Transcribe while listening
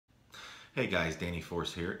Hey guys, Danny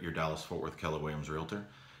Force here, your Dallas-Fort Worth Keller Williams Realtor,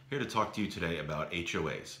 here to talk to you today about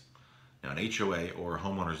HOAs. Now, an HOA, or a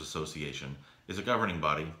homeowners association, is a governing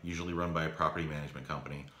body, usually run by a property management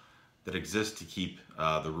company, that exists to keep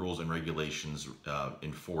the rules and regulations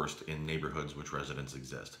enforced in neighborhoods which residents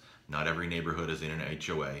exist. Not every neighborhood is in an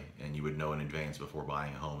HOA, and you would know in advance before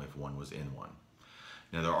buying a home if one was in one.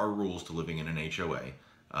 Now, there are rules to living in an HOA.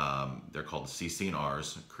 They're called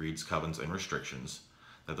CC&Rs, Creeds, Covenants, and Restrictions,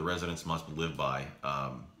 that the residents must live by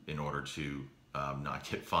in order to not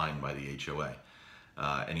get fined by the HOA.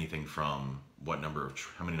 Anything from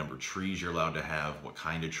how many number of trees you're allowed to have, what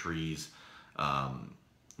kind of trees,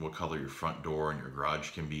 what color your front door and your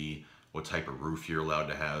garage can be, what type of roof you're allowed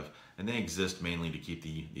to have, and they exist mainly to keep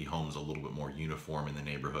the homes a little bit more uniform in the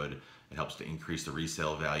neighborhood. It helps to increase the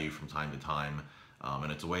resale value from time to time,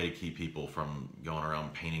 and it's a way to keep people from going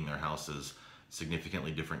around painting their houses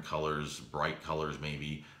significantly different colors, bright colors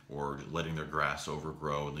maybe, or letting their grass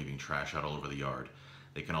overgrow and leaving trash out all over the yard.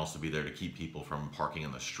 They can also be there to keep people from parking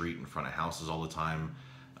on the street in front of houses all the time,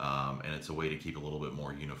 and it's a way to keep a little bit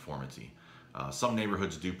more uniformity. Some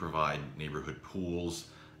neighborhoods do provide neighborhood pools,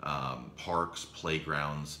 parks,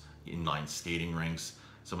 playgrounds, inline skating rinks.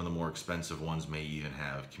 Some of the more expensive ones may even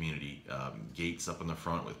have community gates up in the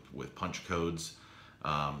front with punch codes.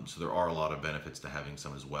 So there are a lot of benefits to having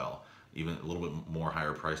some as well. Even a little bit more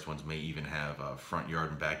higher priced ones may even have front yard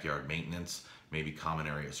and backyard maintenance, maybe common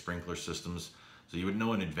area sprinkler systems. So you would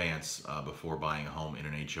know in advance before buying a home in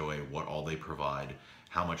an HOA what all they provide,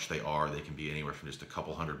 how much they are. They can be anywhere from just a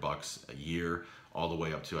couple $100 a year all the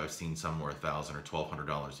way up to, I've seen some where $1,000 or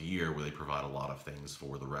 $1,200 a year, where they provide a lot of things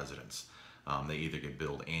for the residents. They either get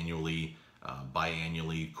billed annually,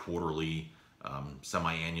 biannually, quarterly,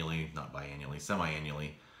 semi-annually, not biannually,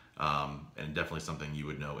 semi-annually, and definitely something you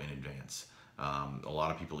would know in advance. A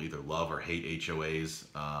lot of people either love or hate HOAs.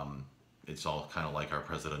 It's all kind of like our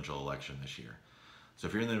presidential election this year. So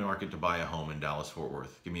if you're in the market to buy a home in Dallas-Fort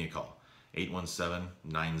Worth, give me a call,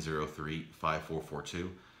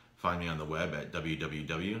 817-903-5442. Find me on the web at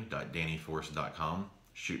www.dannyforce.com.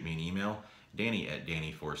 Shoot me an email,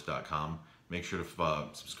 danny@dannyforce.com. Make sure to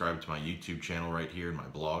subscribe to my YouTube channel right here and my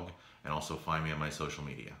blog, and also find me on my social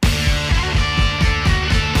media.